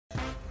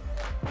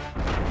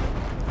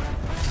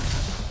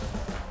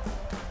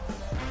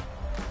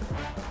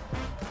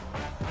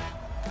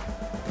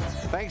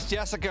Thanks,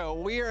 Jessica.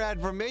 We are at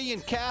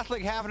Vermilion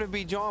Catholic, happen to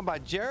be joined by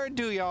Jerrod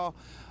Duhon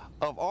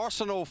of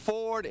Arceanux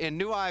Ford in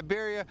New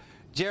Iberia.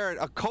 Jerrod,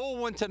 a cold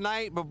one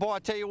tonight, but boy, I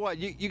tell you what,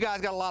 you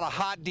guys got a lot of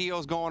hot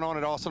deals going on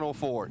at Arceanux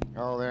Ford.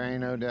 Oh, there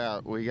ain't no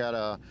doubt. We got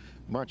a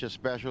bunch of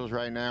specials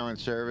right now in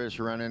service,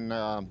 running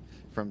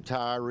from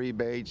tire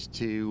rebates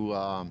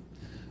to,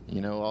 you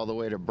know, all the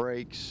way to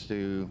brakes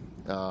to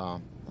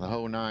the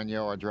whole 9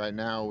 yards. Right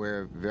now,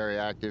 we're very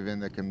active in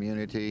the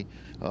community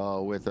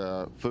with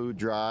a food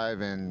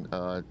drive and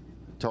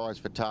Toys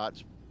for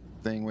Tots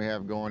thing we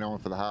have going on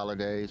for the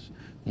holidays,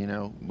 you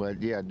know.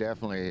 But yeah,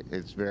 definitely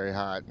it's very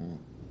hot and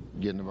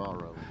getting the ball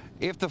rolling.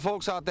 If the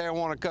folks out there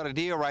want to cut a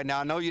deal right now,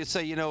 I know you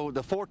say, you know,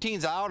 the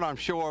 14's out, I'm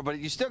sure, but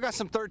you still got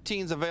some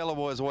 13s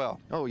available as well.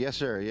 Oh, yes,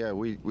 sir. Yeah,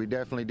 we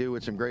definitely do,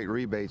 with some great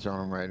rebates on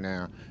them right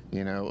now.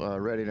 You know,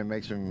 ready to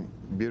make some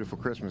beautiful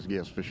Christmas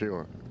gifts for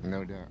sure,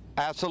 no doubt.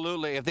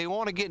 Absolutely. If they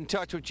want to get in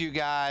touch with you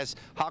guys,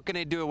 how can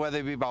they do it, whether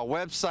it be by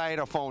website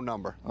or phone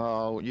number?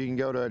 You can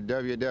go to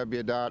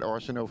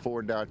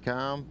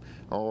www.arceneauxford.com,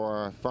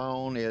 or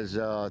phone is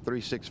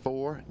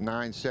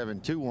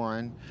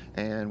 364-9721,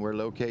 and we're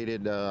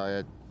located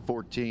at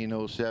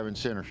 1407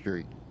 Center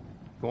Street.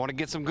 If you want to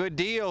get some good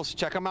deals,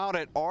 check them out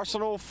at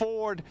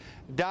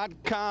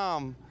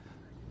arceneauxford.com.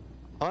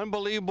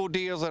 Unbelievable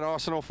deals at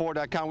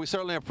arceneauxford.com. We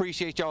certainly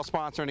appreciate y'all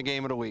sponsoring the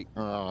game of the week.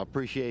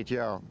 Appreciate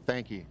y'all.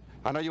 Thank you.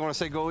 I know you want to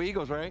say go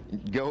Eagles, right?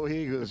 Go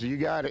Eagles. You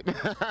got it.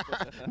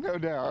 No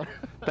doubt.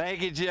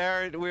 Thank you,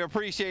 Jerrod. We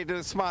appreciate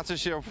the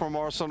sponsorship from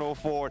Arceanux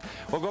Ford.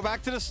 We'll go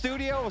back to the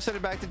studio. We'll send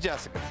it back to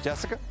Jessica.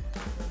 Jessica?